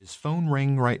His phone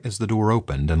rang right as the door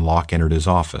opened and Locke entered his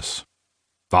office.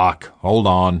 "Fuck, hold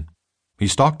on." He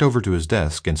stalked over to his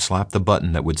desk and slapped the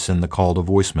button that would send the call to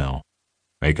voicemail.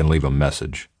 "I can leave a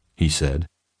message," he said,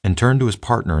 and turned to his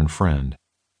partner and friend.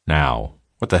 "Now,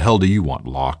 what the hell do you want,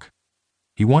 Locke?"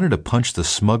 He wanted to punch the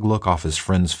smug look off his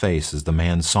friend's face as the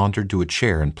man sauntered to a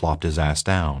chair and plopped his ass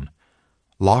down.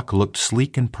 Locke looked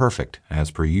sleek and perfect,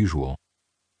 as per usual.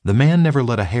 The man never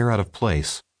let a hair out of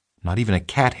place, not even a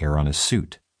cat hair on his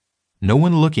suit. No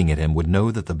one looking at him would know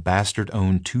that the bastard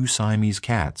owned 2 Siamese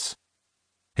cats.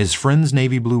 His friend's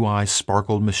navy blue eyes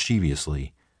sparkled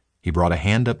mischievously. He brought a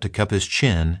hand up to cup his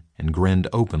chin and grinned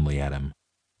openly at him.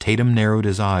 Tatum narrowed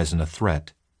his eyes in a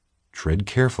threat. "Tread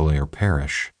carefully or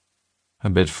perish."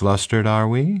 "A bit flustered, are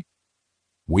we?"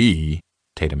 "We?"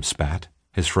 Tatum spat,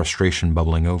 his frustration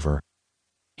bubbling over.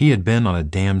 He had been on a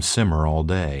damn simmer all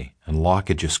day, and Locke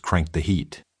had just cranked the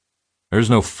heat. "There's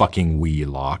no fucking we,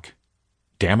 Locke.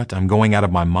 Damn it, I'm going out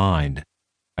of my mind.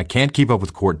 I can't keep up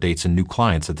with court dates and new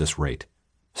clients at this rate.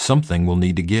 Something will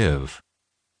need to give."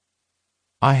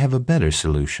 "I have a better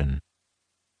solution."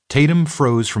 Tatum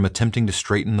froze from attempting to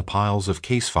straighten the piles of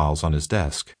case files on his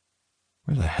desk.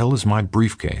 "Where the hell is my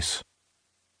briefcase?"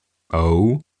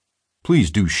 "Oh? Please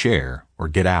do share, or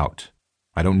get out.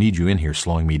 I don't need you in here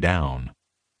slowing me down."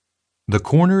 The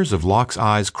corners of Locke's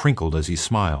eyes crinkled as he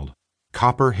smiled,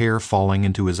 copper hair falling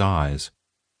into his eyes.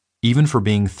 Even for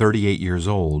being 38 years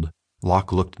old,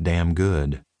 Locke looked damn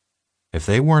good. If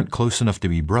they weren't close enough to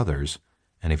be brothers,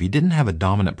 and if he didn't have a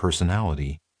dominant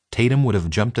personality, Tatum would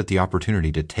have jumped at the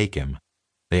opportunity to take him.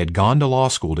 They had gone to law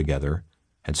school together,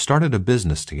 had started a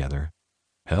business together.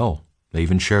 Hell, they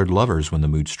even shared lovers when the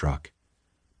mood struck.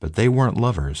 But they weren't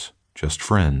lovers, just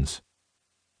friends.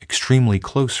 Extremely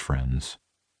close friends.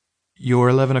 "Your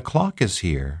 11 o'clock is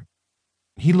here.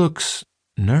 He looks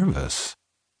nervous.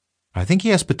 I think he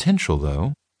has potential,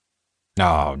 though."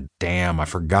 "Oh, damn, I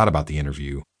forgot about the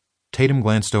interview." Tatum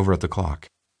glanced over at the clock.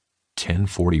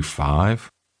 10:45?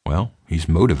 Well, he's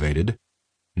motivated.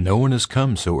 No one has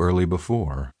come so early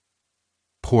before.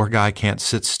 "Poor guy can't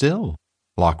sit still,"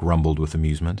 Locke rumbled with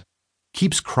amusement.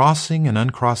 "Keeps crossing and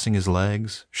uncrossing his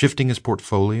legs, shifting his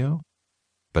portfolio.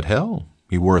 But hell,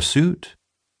 he wore a suit."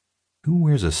 Who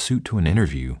wears a suit to an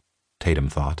interview? Tatum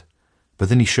thought, but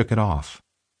then he shook it off.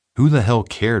 Who the hell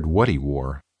cared what he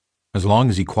wore, as long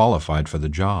as he qualified for the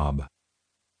job?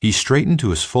 He straightened to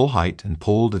his full height and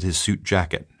pulled at his suit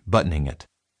jacket, buttoning it.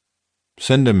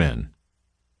 "Send him in.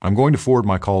 I'm going to forward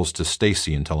my calls to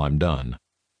Stacy until I'm done."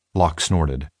 Locke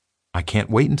snorted. "I can't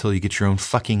wait until you get your own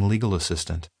fucking legal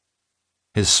assistant."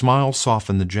 His smile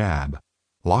softened the jab.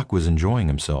 Locke was enjoying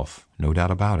himself, no doubt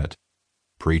about it.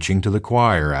 "Preaching to the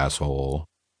choir, asshole."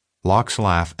 Locke's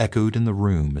laugh echoed in the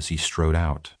room as he strode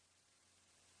out.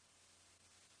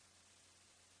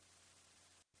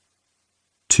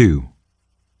 2.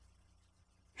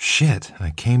 Shit,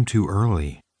 I came too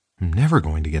early. I'm never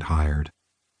going to get hired.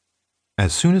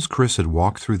 As soon as Chris had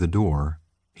walked through the door,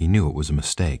 he knew it was a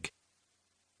mistake.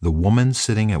 The woman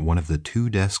sitting at one of the 2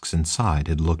 desks inside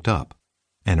had looked up,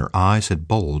 and her eyes had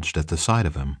bulged at the sight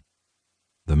of him.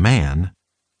 The man,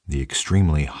 the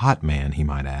extremely hot man he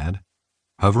might add,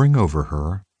 hovering over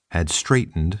her, had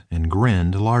straightened and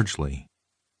grinned largely.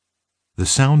 The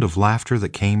sound of laughter that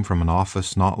came from an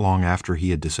office not long after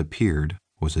he had disappeared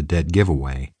was a dead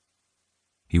giveaway.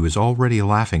 He was already a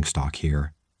laughingstock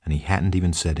here, and he hadn't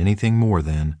even said anything more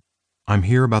than, "I'm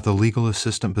here about the legal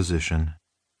assistant position."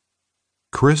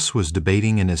 Chris was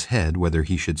debating in his head whether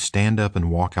he should stand up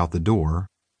and walk out the door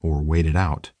or wait it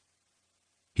out.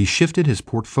 He shifted his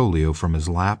portfolio from his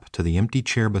lap to the empty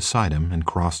chair beside him and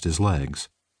crossed his legs.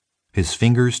 His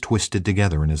fingers twisted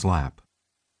together in his lap.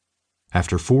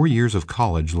 After 4 years of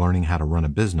college learning how to run a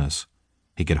business,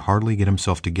 he could hardly get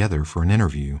himself together for an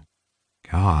interview.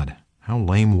 God, how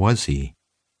lame was he?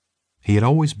 He had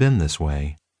always been this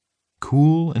way,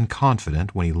 cool and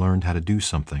confident when he learned how to do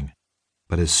something,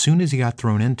 but as soon as he got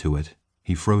thrown into it,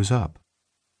 he froze up.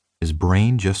 His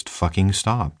brain just fucking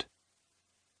stopped.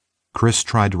 Chris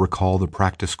tried to recall the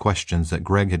practice questions that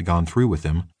Greg had gone through with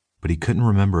him, but he couldn't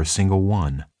remember a single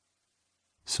one.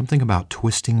 Something about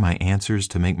twisting my answers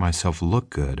to make myself look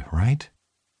good, right?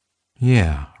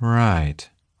 Yeah, right.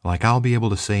 Like I'll be able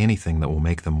to say anything that will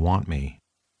make them want me.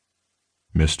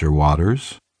 "Mr.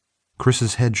 Waters?"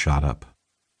 Chris's head shot up.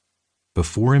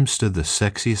 Before him stood the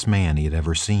sexiest man he had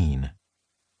ever seen.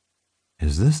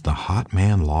 Is this the Hot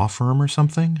Man Law Firm or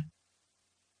something?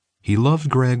 He loved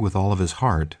Greg with all of his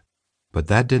heart, but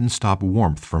that didn't stop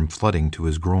warmth from flooding to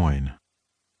his groin.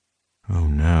 Oh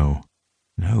no.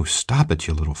 No, stop it,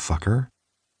 you little fucker.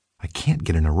 I can't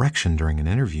get an erection during an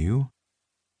interview.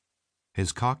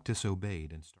 His cock disobeyed and started